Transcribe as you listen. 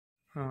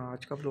हाँ,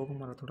 आज का व्लॉग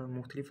हमारा थोड़ा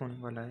मुख्तलिफ होने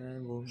वाला है।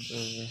 वो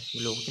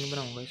व्लॉग तो नहीं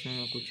बनाऊँगा, इसमें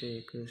मैं कुछ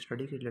एक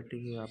स्टडी के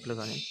रिलेटेड आप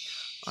लगा लें।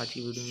 आज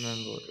की वीडियो में मैं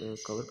वो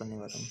कवर करने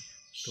वाला हूँ।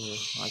 तो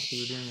आज की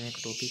वीडियो में एक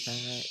टॉपिक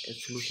है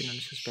सॉल्यूशन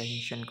एंड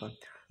सस्पेंशन का।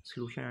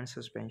 सॉल्यूशन एंड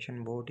सस्पेंशन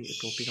वो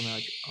टॉपिक मैं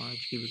आज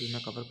आज की वीडियो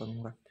में कवर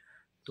करूँगा।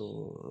 तो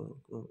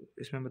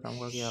इसमें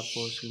बताऊँगा कि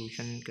आपको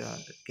सॉल्यूशन क्या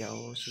क्या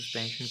हो,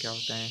 सस्पेंशन क्या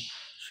होता है,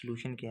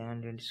 सॉल्यूशन क्या है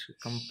एंड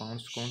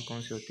कंपाउंड्स कौन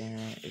कौन से होते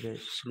हैं,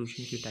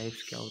 सॉल्यूशन की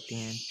टाइप्स क्या होती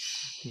हैं,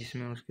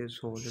 जिसमें उसके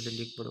सॉलिड,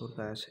 लिक्विड और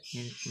गैस।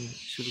 इन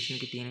सॉल्यूशन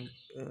की तीन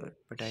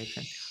टाइप्स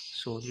हैं,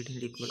 सॉलिड,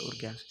 लिक्विड और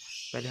गैस।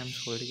 पहले हम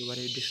सॉलिड के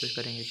बारे में डिस्कस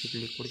करेंगे,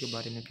 फिर लिक्विड के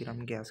बारे में, फिर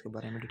हम गैस के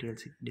बारे में डिटेल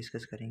से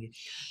डिस्कस करेंगे।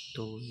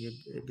 तो ये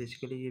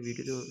बेसिकली ये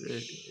वीडियो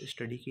तो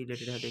स्टडी की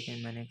रिलेटेड है,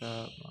 लेकिन मैंने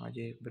कहा आज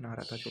ये बना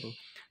रहा था, चलो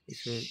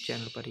इस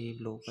चैनल पर ही,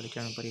 ब्लॉग वाले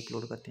चैनल पर ही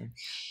अपलोड करते हैं।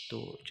 तो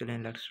चलें,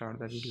 let's start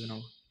the video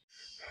now.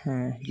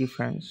 हाँ जी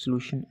friends,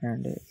 solution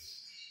and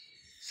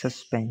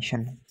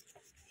suspension.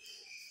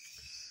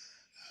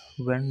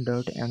 When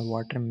dirt and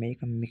water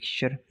make a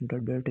mixture, the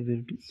dirt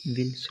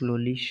will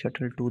slowly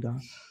settle to the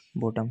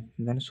bottom.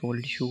 When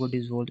solid sugar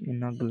dissolves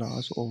in a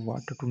glass of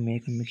water to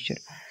make a mixture,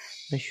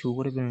 the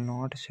sugar will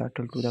not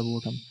settle to the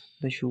bottom.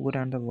 The sugar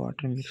and the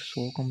water mix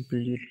so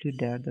completely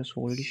that the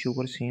solid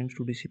sugar seems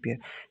to disappear.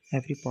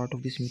 Every part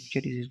of this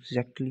mixture is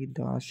exactly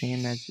the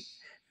same as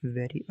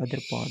very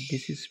other part.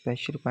 This is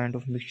special kind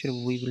of mixture.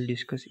 We will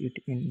discuss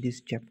it in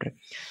this chapter.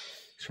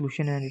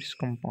 Solution and its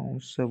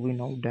compounds. So we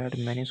know that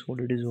many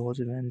solids dissolve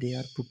when they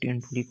are put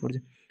into liquids.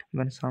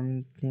 When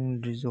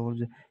something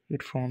dissolves,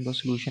 it forms a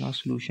solution. A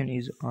solution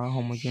is a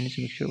homogeneous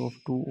mixture of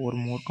two or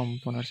more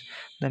components.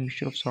 The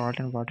mixture of salt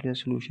and water is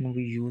a solution.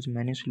 We use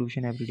many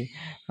solutions every day.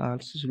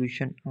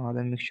 Solution are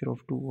the mixture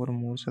of two or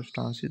more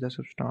substances. The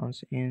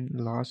substance in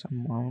less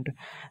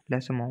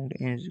amount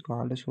is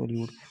called a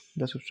solute.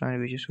 The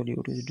substance which is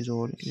solute is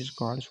dissolved is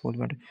called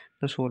solvent.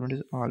 The solvent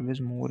is always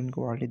more in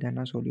quality than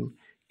a solute.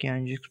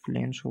 Can you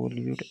explain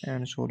solute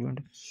and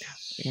solvent?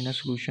 In a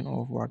solution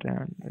of water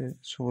and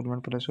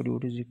solvent plus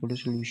solute is equal to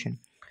solution.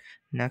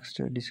 Next,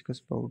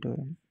 discuss about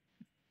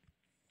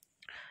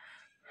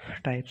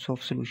types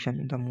of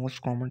solution. The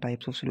most common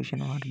types of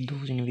solution are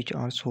those in which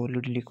are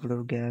solid, liquid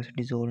or gas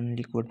dissolved in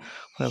liquid.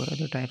 However,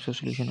 other types of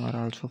solution are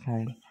also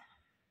found: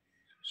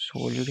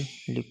 solid,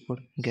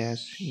 liquid,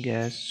 gas,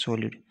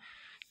 solid.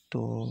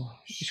 तो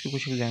इसके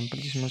कुछ example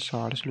जिसमें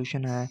salt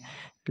solution है,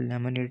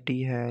 lemonade T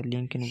है,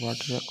 link in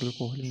water है,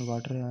 alcohol in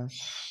water है,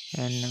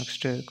 and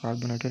next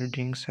carbonated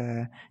drinks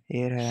है,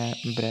 air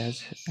है,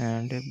 ब्रेज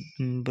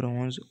एंड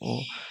ब्रोंज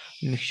और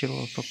mixture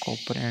of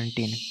copper and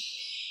tin.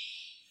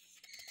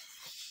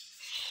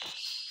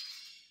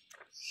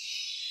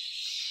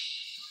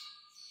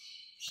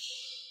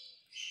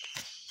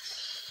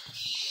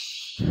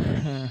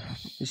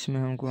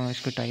 इसमें हमको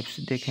इसके टाइप्स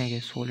देखेंगे।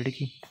 सॉलिड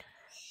की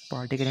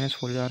particle and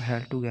solid are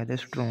held together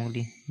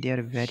strongly. There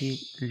are very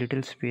little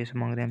space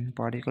among them.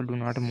 Particles do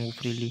not move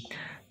freely.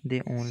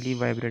 They only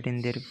vibrate in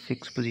their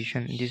fixed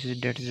position.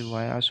 That is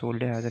why a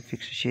solid has a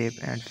fixed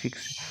shape and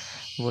fixed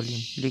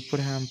volume.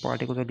 Liquid ham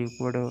particles are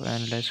liquid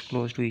and less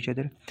close to each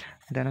other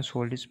than a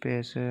solid.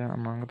 Space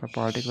among the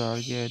particles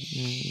are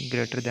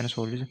greater than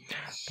solids.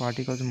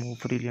 Particles move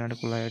freely and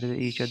collide with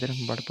each other,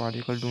 but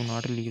particles do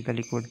not leave the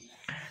liquid.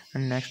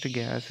 And next,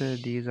 gas.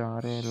 These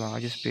are a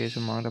large space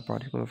among the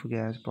particles of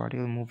gas.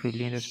 Particles move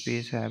freely in the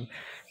space. Have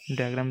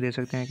diagram दे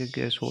सकते हैं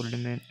कि solid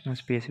में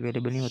space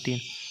available नहीं होती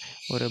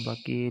और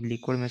बाकी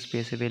liquid में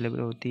space available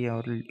होती है,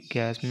 और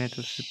गैस में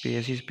तो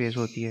स्पेस ही स्पेस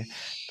होती है।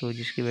 तो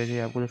जिसकी वजह से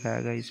आपको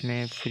दिखाएगा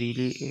इसमें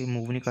फ्रीली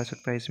मूव नहीं कर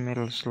सकता,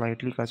 इसमें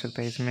स्लाइटली कर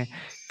सकता है, इसमें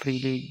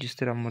फ्रीली जिस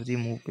तरह मर्जी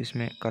मूव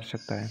इसमें कर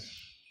सकता है।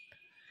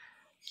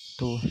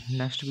 तो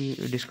नेक्स्ट भी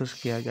डिस्कस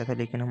किया गया था,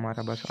 लेकिन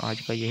हमारा बस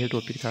आज का यही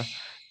टॉपिक था।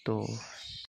 तो